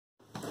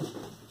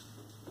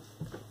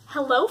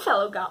Hello,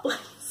 fellow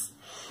goblins,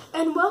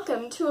 and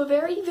welcome to a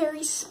very,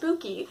 very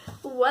spooky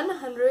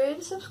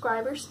 100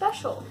 subscriber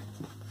special.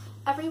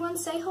 Everyone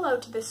say hello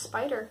to this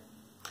spider.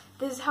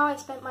 This is how I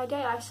spent my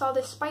day. I saw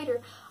this spider.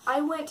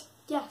 I went,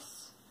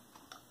 yes,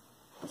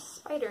 this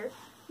spider.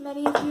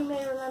 Many of you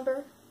may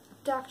remember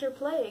Dr.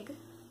 Plague.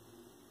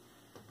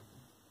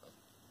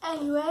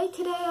 Anyway,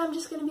 today I'm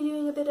just going to be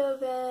doing a bit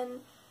of an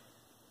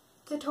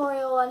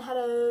tutorial on how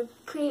to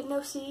create an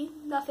OC.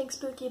 Nothing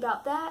spooky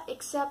about that,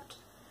 except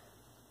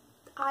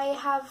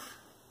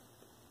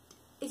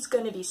it's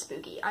gonna be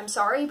spooky. I'm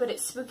sorry, but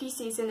it's spooky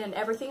season and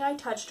everything I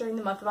touch during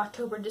the month of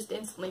October just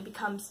instantly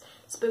becomes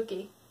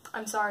spooky.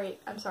 I'm sorry.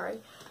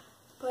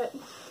 But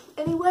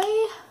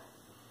anyway,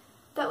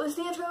 that was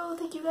the intro.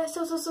 Thank you guys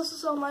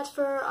so much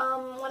for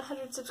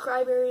 100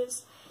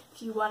 subscribers.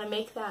 If you want to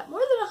make that more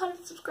than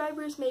 100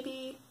 subscribers,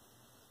 maybe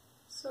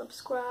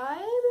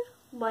subscribe,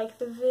 like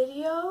the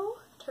video,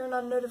 turn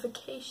on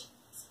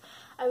notifications.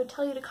 I would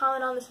tell you to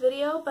comment on this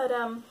video, but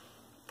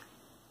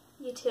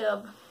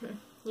YouTube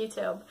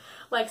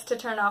likes to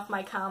turn off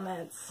my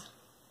comments.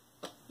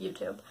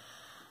 YouTube.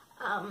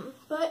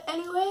 But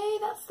anyway,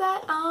 that's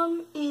that.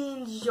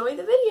 Enjoy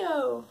the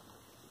video.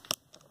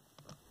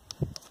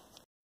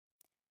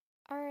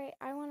 Alright,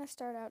 I want to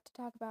start out to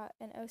talk about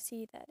an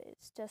OC that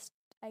is just,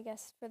 I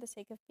guess, for the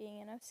sake of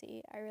being an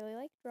OC. I really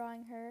like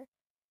drawing her.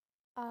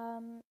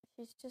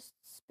 She's just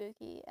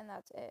spooky, and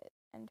that's it.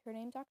 And her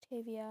name's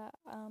Octavia.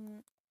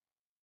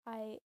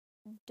 I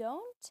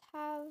don't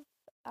have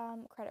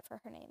credit for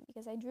her name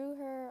because I drew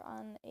her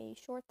on a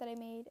short that I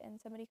made, and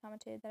somebody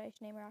commented that I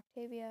should name her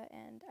Octavia,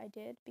 and I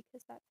did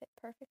because that fit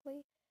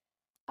perfectly.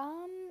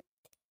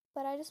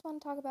 But I just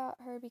want to talk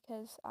about her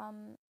because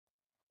one,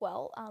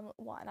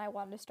 I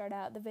wanted to start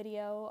out the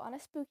video on a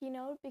spooky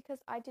note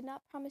because I did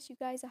not promise you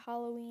guys a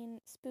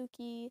Halloween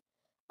spooky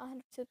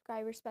 100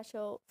 subscriber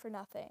special for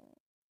nothing.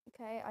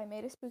 Okay, I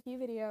made a spooky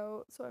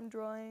video, so I'm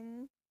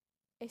drawing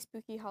a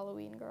spooky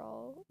Halloween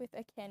girl with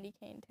a candy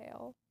cane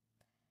tail.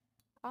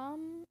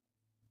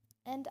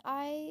 And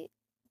I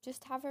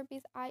just have her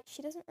because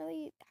she doesn't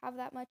really have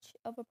that much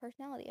of a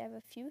personality. I have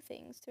a few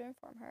things to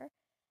inform her.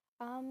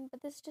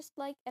 But this is just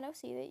like an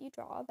OC that you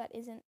draw that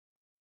isn't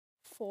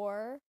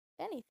for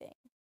anything.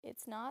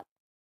 It's not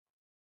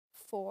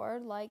for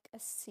like a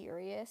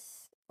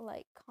serious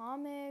like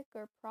comic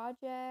or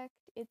project.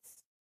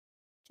 It's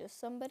just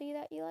somebody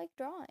that you like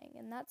drawing,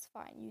 and that's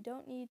fine. You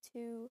don't need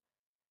to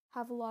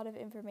have a lot of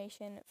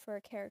information for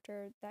a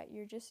character that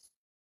you're just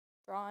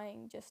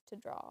drawing just to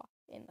draw,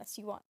 unless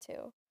you want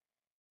to.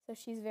 So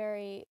she's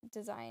very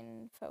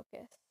design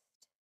focused,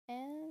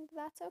 and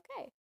that's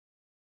okay.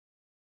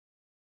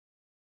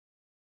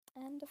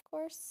 And of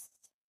course,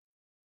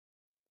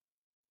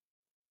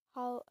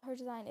 her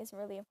design isn't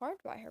really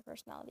informed by her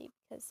personality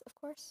because, of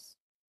course,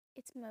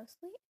 it's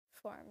mostly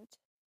informed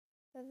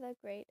by the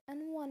great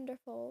and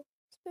wonderful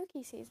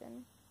spooky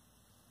season.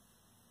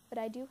 But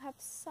I do have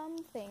some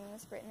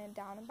things written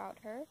down about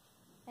her,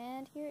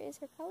 and here is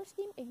her color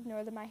scheme.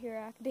 Ignore the My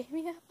Hero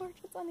Academia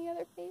portraits on the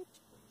other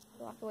page.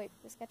 You'll have to wait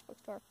for the sketchbook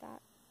store for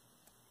that.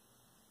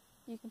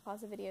 You can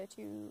pause the video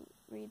to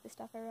read the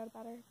stuff I wrote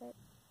about her, but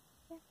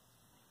yeah.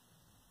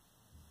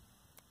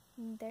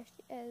 And there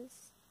she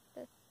is,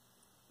 the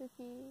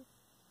spooky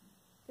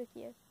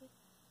OC.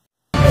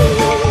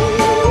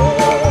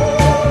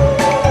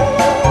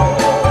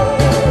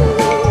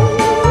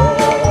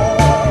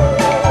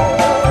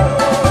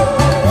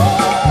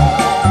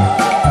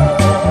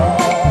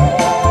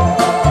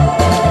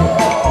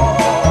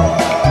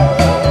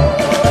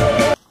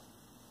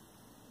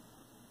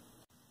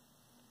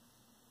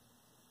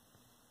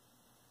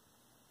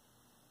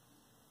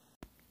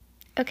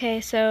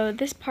 Okay, so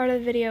this part of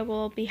the video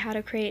will be how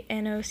to create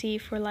an OC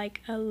for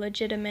like a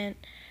legitimate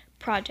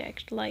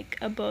project, like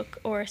a book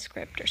or a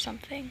script or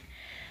something.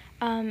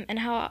 And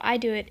how I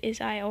do it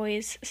is I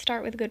always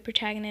start with a good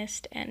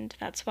protagonist, and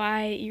that's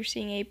why you're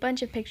seeing a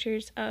bunch of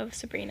pictures of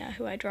Sabrina,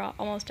 who I draw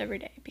almost every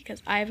day,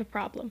 because I have a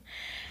problem.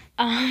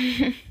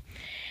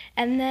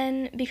 And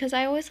then, because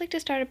I always like to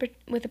start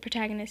with a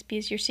protagonist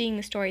because you're seeing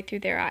the story through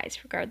their eyes,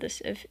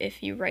 regardless of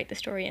if you write the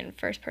story in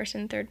first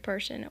person, third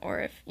person, or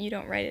if you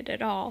don't write it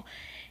at all,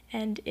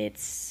 and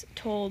it's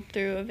told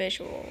through a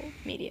visual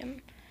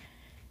medium.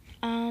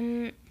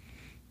 I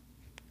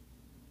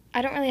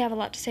don't really have a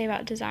lot to say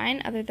about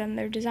design, other than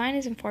their design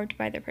is informed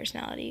by their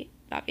personality,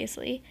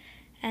 obviously,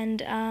 and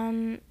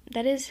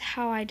that is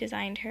how I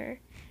designed her.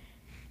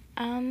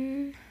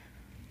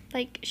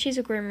 Like, she's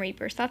a Grim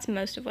Reaper, so that's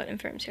most of what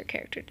informs her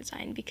character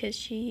design, because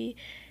she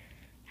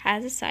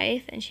has a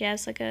scythe, and she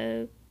has, like,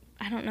 a,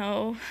 I don't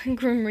know,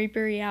 Grim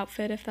Reaper-y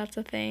outfit, if that's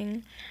a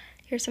thing.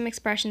 Here's some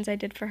expressions I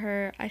did for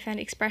her. I found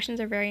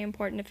expressions are very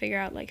important to figure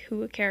out, like,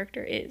 who a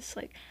character is.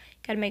 Like,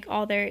 gotta make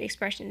all their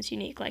expressions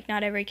unique. Like,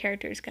 not every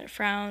character is gonna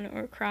frown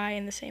or cry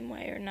in the same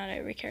way, or not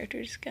every character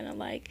is gonna,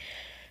 like,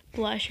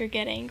 blush or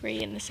get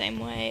angry in the same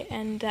way,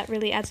 and that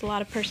really adds a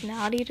lot of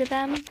personality to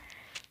them.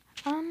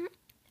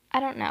 I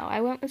don't know.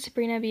 I went with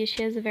Sabrina because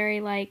she has a very,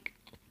 like,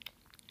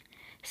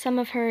 some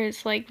of her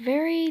is, like,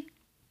 very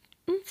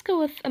let's go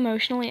with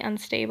emotionally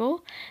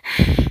unstable.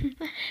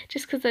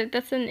 Just because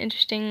that's an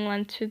interesting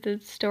lens to the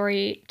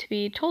story to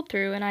be told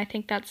through, and I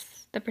think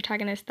that's the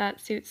protagonist that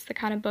suits the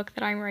kind of book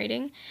that I'm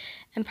writing.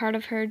 And part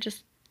of her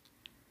just,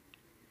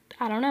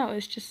 I don't know,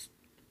 is just,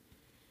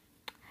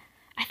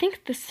 I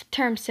think this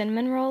term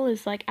cinnamon roll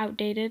is like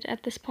outdated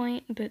at this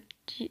point, but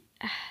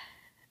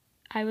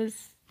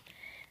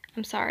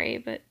I'm sorry,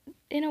 but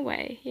in a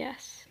way,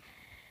 yes.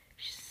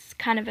 She's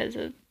kind of as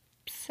a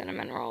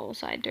cinnamon roll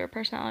side to her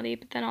personality,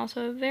 but then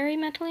also a very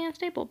mentally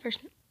unstable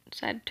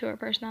side to her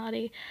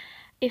personality.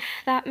 If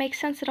that makes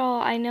sense at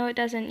all, I know it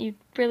doesn't. You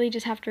really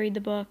just have to read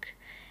the book.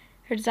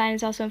 Her design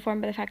is also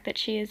informed by the fact that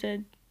she is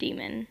a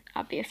demon,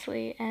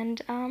 obviously,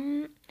 and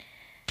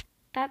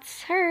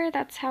that's her.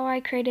 That's how I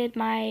created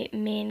my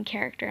main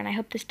character, and I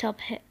hope this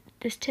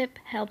tip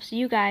helps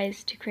you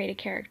guys to create a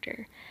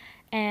character,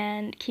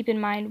 and keep in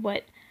mind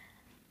what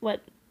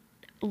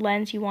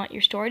lens you want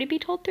your story to be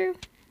told through.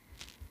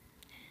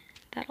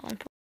 That'll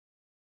inform.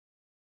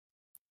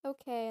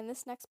 Okay, and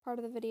this next part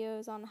of the video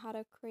is on how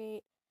to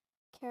create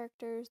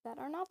characters that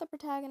are not the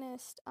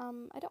protagonist. I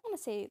don't want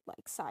to say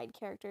like side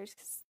characters,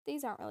 because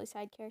these aren't really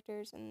side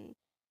characters, and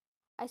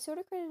I sort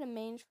of created a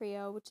main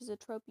trio, which is a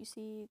trope you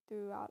see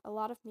throughout a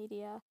lot of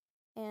media,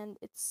 and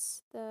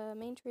it's the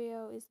main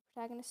trio is the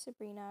protagonist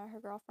Sabrina, her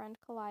girlfriend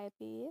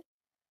Calliope,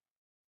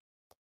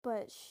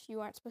 but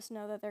you aren't supposed to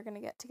know that they're going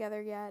to get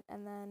together yet,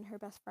 and then her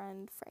best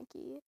friend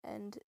Frankie,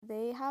 and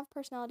they have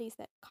personalities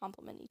that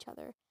complement each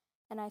other,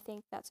 and I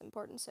think that's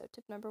important. So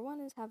tip number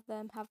 1 is have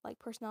them have like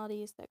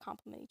personalities that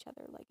complement each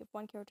other. Like if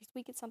one character's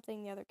weak at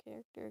something, the other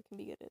character can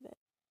be good at it.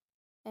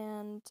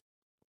 And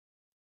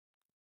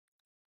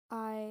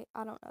I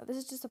don't know, this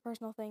is just a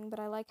personal thing, but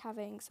I like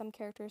having some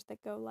characters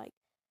that go like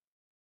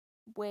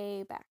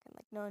way back and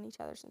like knowing each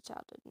other since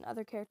childhood, and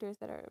other characters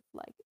that are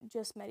like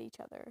just met each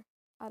other.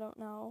 I don't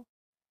know.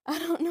 I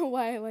don't know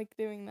why I like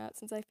doing that,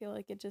 since I feel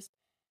like it just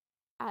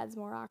adds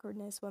more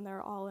awkwardness when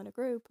they're all in a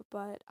group,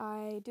 but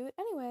I do it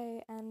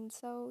anyway, and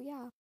so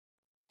yeah.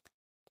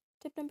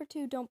 Tip number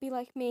 2, don't be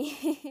like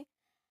me.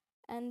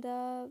 And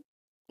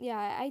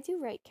yeah, I do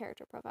write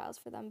character profiles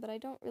for them, but I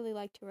don't really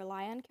like to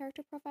rely on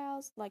character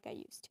profiles like I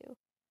used to.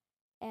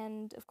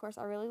 And of course,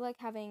 I really like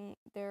having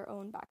their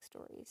own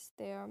backstories.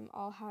 They're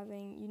all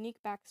having unique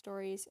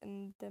backstories,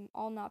 and them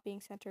all not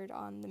being centered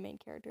on the main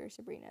character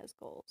Sabrina's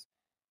goals.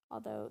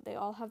 Although they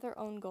all have their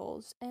own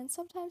goals, and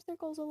sometimes their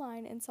goals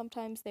align, and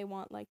sometimes they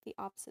want like the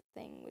opposite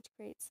thing, which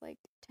creates like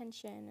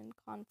tension and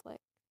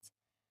conflict.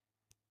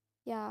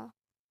 Yeah,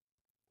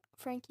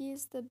 Frankie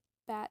is the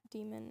bat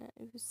demon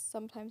who's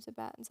sometimes a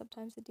bat and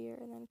sometimes a deer,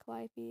 and then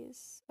Calliope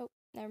is, oh,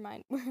 never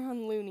mind, we're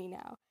on Looney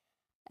now.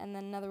 And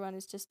then another one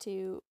is just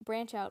to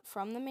branch out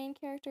from the main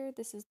character.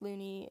 This is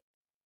Looney,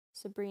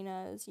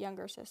 Sabrina's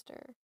younger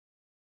sister,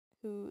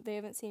 who they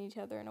haven't seen each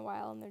other in a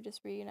while and they're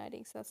just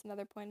reuniting. So that's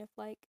another point of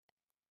like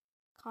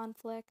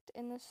conflict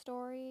in the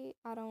story.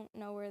 I don't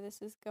know where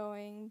this is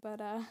going, but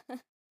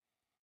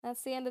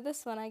that's the end of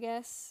this one, I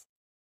guess.